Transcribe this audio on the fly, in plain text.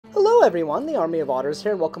Hello everyone, the Army of Otters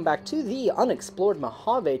here, and welcome back to the Unexplored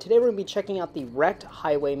Mojave. Today we're going to be checking out the Wrecked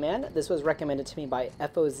Highwayman. This was recommended to me by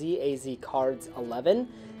FOZAZ Cards 11.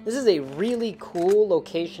 This is a really cool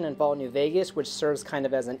location in Fallout New Vegas, which serves kind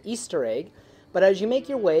of as an Easter egg. But as you make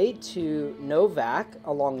your way to Novac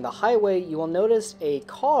along the highway, you will notice a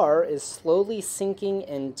car is slowly sinking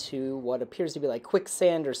into what appears to be like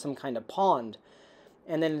quicksand or some kind of pond.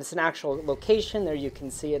 And then it's an actual location. There you can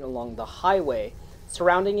see it along the highway.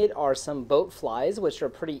 Surrounding it are some boat flies, which are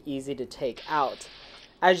pretty easy to take out.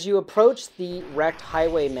 As you approach the Wrecked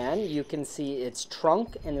Highwayman, you can see its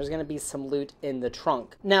trunk, and there's going to be some loot in the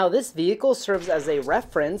trunk. Now, this vehicle serves as a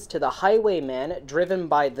reference to the Highwayman driven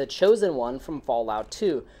by the Chosen One from Fallout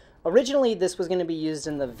 2. Originally, this was going to be used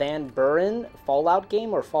in the Van Buren Fallout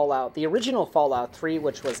game, or Fallout, the original Fallout 3,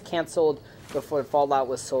 which was canceled before Fallout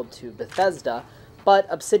was sold to Bethesda, but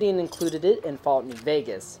Obsidian included it in Fallout New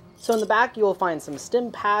Vegas. So in the back, you will find some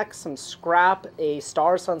stim packs, some scrap, a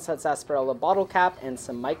Star Sunset Sarsaparilla bottle cap, and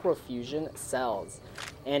some microfusion cells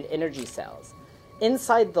and energy cells.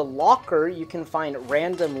 Inside the locker, you can find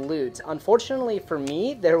random loot. Unfortunately for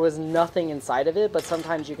me, there was nothing inside of it, but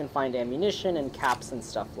sometimes you can find ammunition and caps and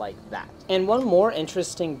stuff like that. And one more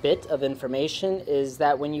interesting bit of information is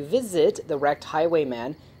that when you visit the Wrecked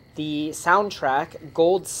Highwayman, the soundtrack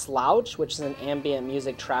Gold Slouch, which is an ambient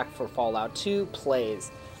music track for Fallout 2,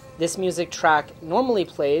 plays. This music track normally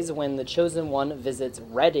plays when the Chosen One visits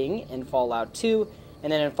Redding in Fallout 2,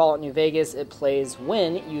 and then in Fallout New Vegas it plays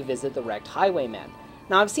when you visit the Wrecked Highwayman.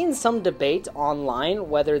 Now I've seen some debate online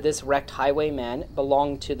whether this Wrecked Highwayman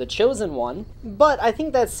belonged to the Chosen One, but I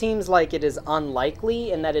think that seems like it is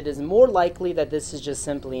unlikely, and that it is more likely that this is just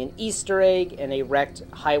simply an Easter egg and a Wrecked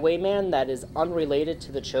Highwayman that is unrelated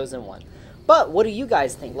to the Chosen One. But what do you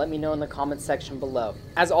guys think? Let me know in the comments section below.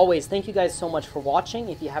 As always, thank you guys so much for watching.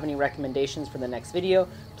 If you have any recommendations for the next video,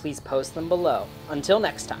 please post them below. Until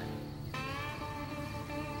next time.